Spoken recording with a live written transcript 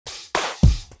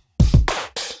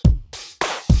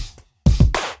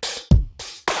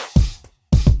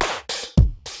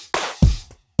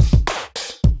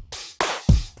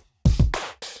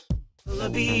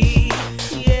KOLOBI,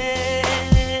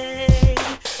 yeah.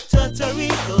 TOTORI,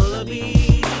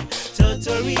 KOLOBI,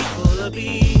 TOTORI,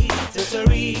 KOLOBI,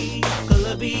 TOTORI,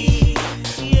 KOLOBI,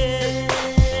 yeah.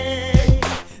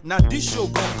 Now this show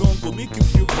gon' go make you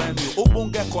feel brand new.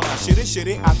 Ogbongious corner,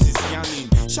 shere artist yarning.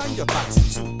 Shine your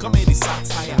tattoo, comedy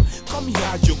satire. Come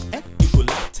here, joke, people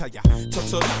laugh tire.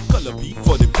 TOTORI, KOLOBI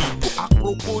for the people.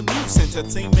 Apropos news,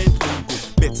 entertainment, bingo.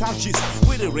 Better gist,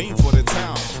 with the rain for the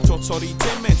town. TOTORI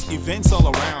entertainment, events all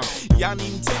around.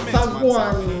 Yarning entertainment.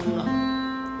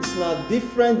 It's a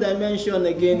different dimension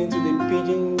again into the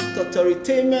pidgin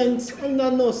TOTORI-tainment. I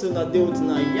don't know, so that they would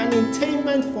tonight.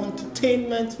 Yarning-tainment for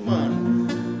entertainment,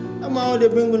 man. I'm how they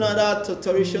bring another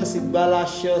TOTORI-shous,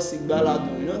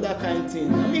 Igbala, you know, that kind of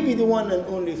thing. And maybe the one and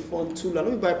only fun tool, and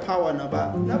not by power now,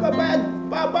 but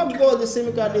by God, the same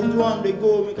because they do and they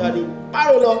go, because they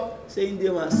barrel up, saying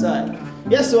them aside.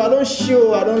 Yes, so I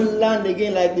don't land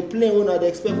again like the plane we not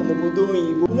expect from Obodo.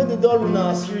 You know the door now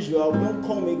as usual, we don't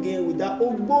come again with that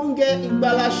Ogbongious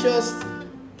Igbala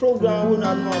program we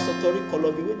not know as TOTORI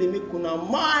KOLOBI, where they make una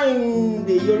mind,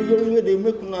 they yori where they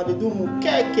make una they do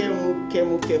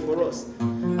muke for us.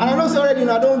 And I know so already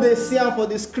now don't they see am for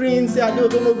the screen, say I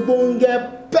don't know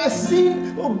Ogbongious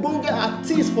person, Ogbongious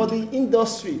artist for the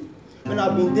industry. When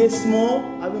I've been there small,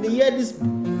 I've been hear this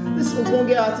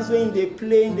Ogbongious artist when they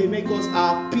play, they make us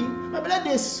happy. I mean like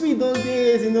they sweet those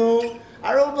days, you know.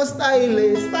 I over style,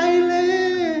 you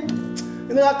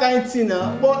know that kind of thing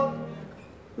now. But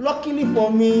luckily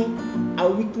for me, I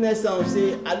witness and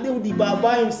say I deal with the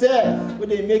Baba himself, where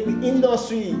they make the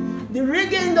industry, the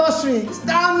reggae industry,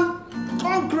 stand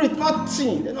concrete,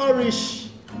 nothing, they're not rich.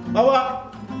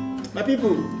 Baba, my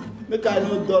people, make I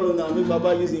know dull now, make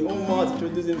Baba use his own mouth to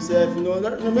introduce himself, you know,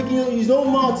 not making his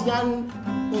own mouth and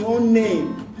his own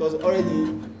name, because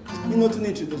already you know to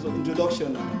need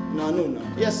introduction now. No.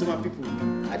 Yes, my people.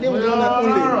 I didn't want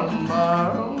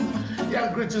that only.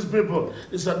 Yeah, greatest people.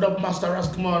 It's a dub master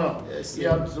Kimono. Yes, sir.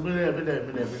 Yeah, me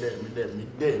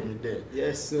there.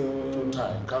 Yes, sir.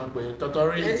 Time, can't wait.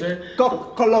 TOTORI, say.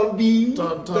 KOLOBI,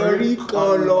 TOTORI,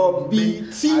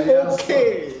 KOLOBI,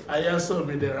 T.O.K. I also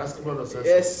me there, Kimono says.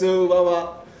 Yes, so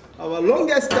our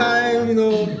longest time, you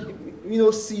know, we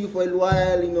don't see you for a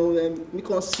while, you know, we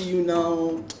can't see you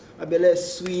now. My belly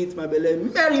sweet, my belly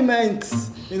merriment,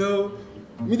 you know.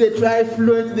 Me they try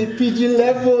fluent the pidgin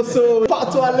level, so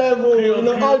patois level, you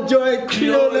know, all joy,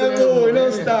 Creole level, you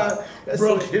know, stand. Yes,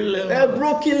 broken level.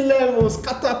 Broken levels,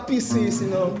 scatter pieces, you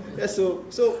know. Yes, so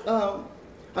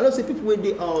I don't say people with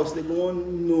the house, they won't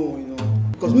know, you know.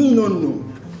 Because me don't know.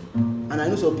 And I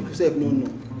know some people say don't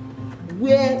know.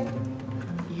 Where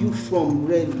you from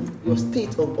really? Your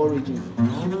state of origin?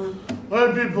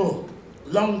 Well, people.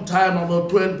 Long time, about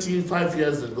 25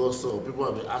 years ago, so people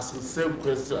have been asking the same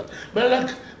question. But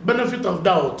like, benefit of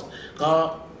doubt,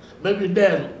 maybe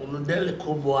then,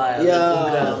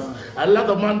 yeah. A lot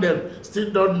of man them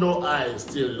still don't know I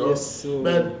still, no? Yes, so.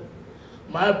 But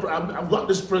I've got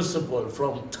this principle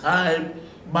from time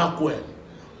back when.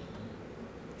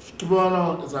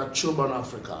 Kimono is a true-born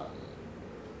African.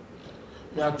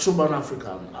 Me a true-born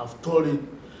African. I've tell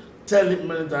it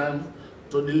many times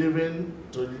to the living,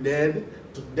 to the dead,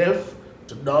 to deaf,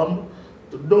 to dumb,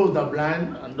 to those that are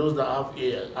blind and those that have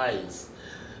eyes.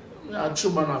 I'm a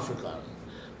true-born African.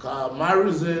 My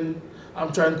reason,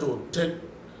 I'm trying to take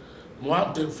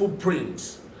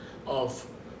footprints of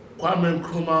Kwame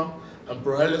Nkrumah and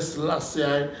Haile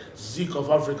Selassie, Zeke of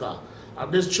Africa.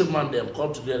 And these two men them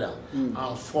come together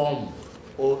and form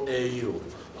OAU,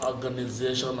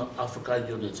 Organization of African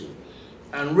Unity.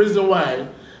 And reason why,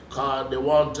 because they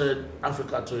wanted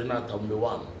Africa to unite and be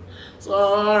one. So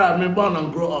I me born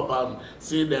and grow up and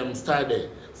see them study.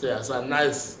 So it's a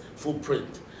nice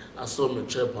footprint. I saw me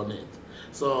trip on it.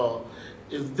 So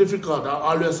it's difficult,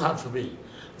 always hard for me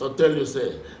to tell you,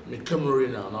 say, me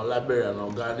Cameroonian or Liberian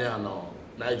or Ghanaian or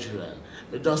Nigerian.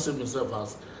 Me just see myself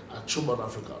as a true-born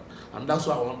African. And that's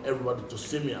why I want everybody to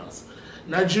see me as.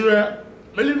 Nigeria,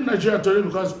 I live in Nigeria today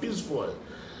because it's peaceful,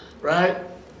 right?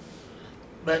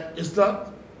 But it's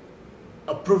not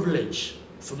a privilege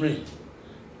for me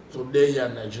to live here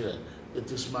in Nigeria.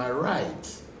 It is my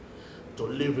right to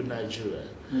live in Nigeria.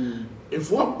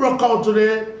 If one broke out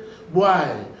today,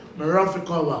 boy, me run for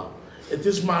cover. It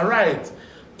is my right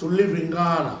to live in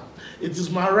Ghana. It is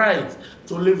my right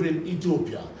to live in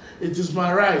Ethiopia. It is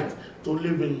my right to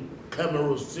live in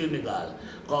Cameroon, Senegal,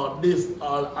 because these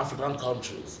are African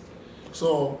countries.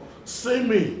 So see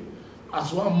me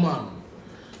as one man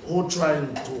who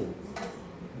trying to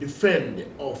defend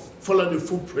or follow the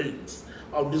footprints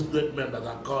of these great men that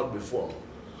I called before.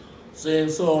 Saying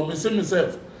so, I see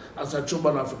myself as a true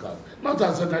born African, not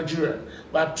as a Nigerian,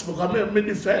 but because me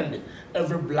defend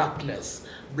every blackness,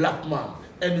 black man,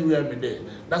 anywhere me there.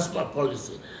 That's my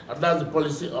policy. And that's the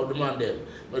policy of the man there.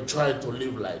 We try to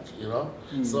live like, you know.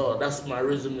 So that's my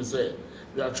reason to say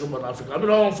we are true born African. I mean,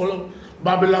 I don't follow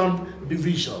Babylon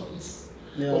divisions.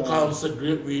 Who can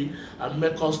segregate we and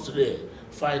make us today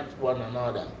fight one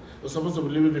another. We're supposed to be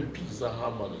living in peace and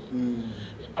harmony.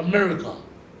 America,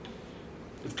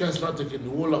 if Ken's not taking the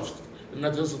whole of the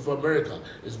United States of America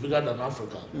is bigger than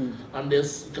Africa. And you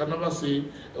can never see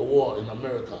a war in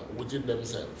America within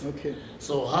themselves. Okay.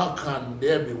 So how can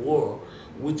there be war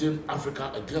within Africa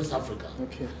against Africa?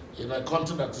 Okay. In a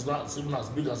country that is not even as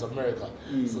big as America.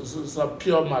 So it's a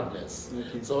pure madness.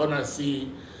 Okay. So when I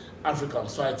see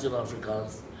Africans fighting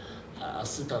Africans, I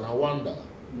sit and I wonder.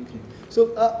 Okay.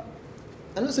 So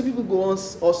I know some people go on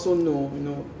also know, you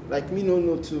know, like me no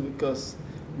know too, because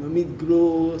you know, me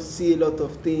grow, see a lot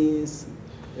of things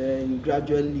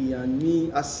gradually, and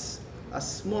me as a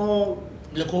small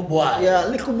little boy. Yeah,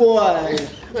 little boy.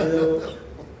 You know,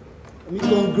 me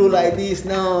don't grow like this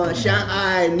now.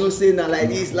 Shanghai, no say now like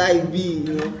this, life be,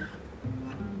 you know.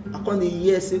 I come the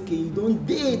year say, okay, you don't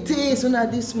date, so now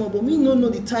this small, but me no know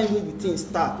the time when the thing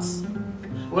starts.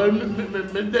 Well, me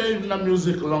dey in the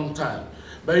music a long time,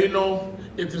 but you know,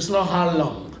 it is not how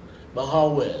long, but how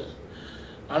well.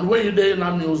 And when you dey in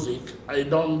the music, I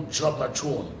don't drop a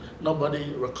tune,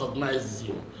 nobody recognizes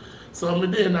you. So me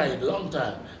dey in a long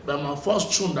time, but my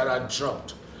first tune that I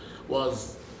dropped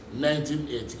was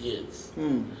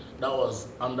 1988. That was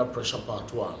Under Pressure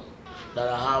Part 1. That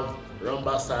I have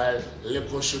Rumba Style,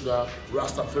 Lepo Sugar,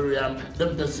 Rastafarian,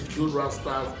 them persecute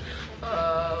Rastas,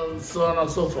 so on and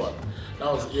so forth.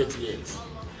 That was 88.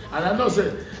 And I know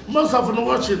say most of them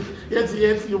watching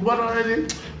 88, you born already?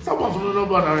 Some of them not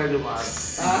born already, man.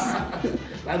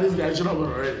 Like this guy should not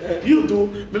born already. You do,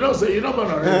 me don't say you're not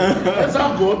born already. It's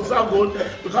all good,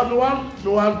 because we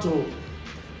want to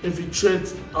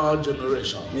infiltrate our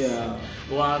generation. Yeah.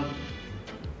 We want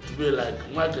to be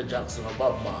like Michael Jackson or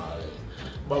Bob Marley.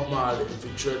 Bob Marley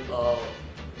infiltrate our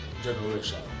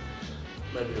generation.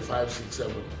 Maybe 5, 6,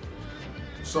 7.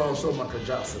 So Michael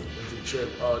Jackson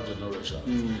infiltrate our generation.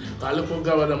 I look at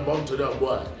guy when I'm born today,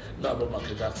 boy, not about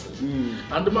Michael Jackson.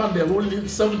 And the man, they're only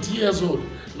 70 years old,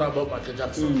 not about Michael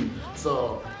Jackson.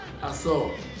 So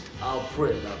I'll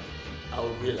pray that I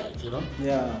will be like, you know?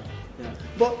 Yeah.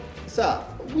 But, sir,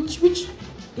 which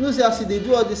you know, say, I see they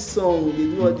do all this song, they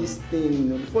do all this thing, you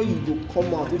know, before you go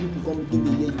come out, when people come begin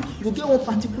the lady, you go get one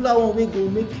particular one wey go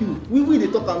make you, we they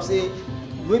talk and say,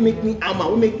 we make me hammer,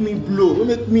 we make me blow,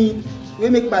 we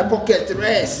make my pocket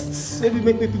rest, maybe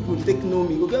make people take know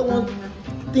me. You get one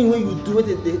thing where you do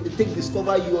it, they take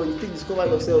discover you, or you take discover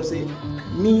yourself, say,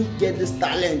 me get this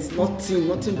talent,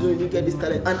 nothing doing, me get this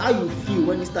talent, and how you feel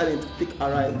when this talent take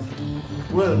arrive.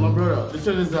 Well, my brother, the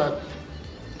thing is that,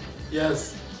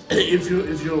 yes, if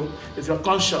you're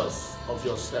conscious of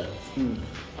yourself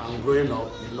and growing up,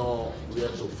 you know where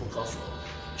to focus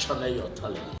on, channel your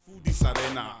talent. Food is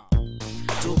arena.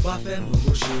 tó bá fẹ́ mọ̀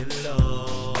bó ṣe ń lọ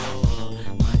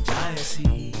máa já ẹ sí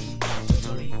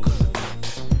Totori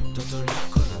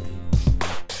KOLOBI.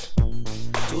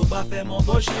 Tó bá fẹ́ mọ̀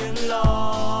bó ṣe ń lọ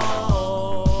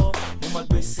mo máa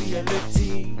gbé sí ẹ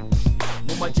létí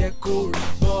mo máa jẹ́ kó rí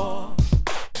gbọ́.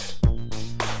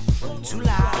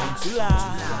 Ontula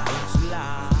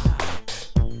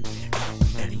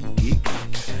ẹ̀rín kéèké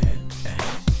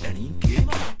ẹ̀rín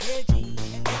kéèké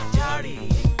járe.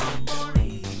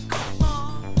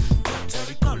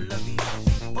 Totori KOLOBI.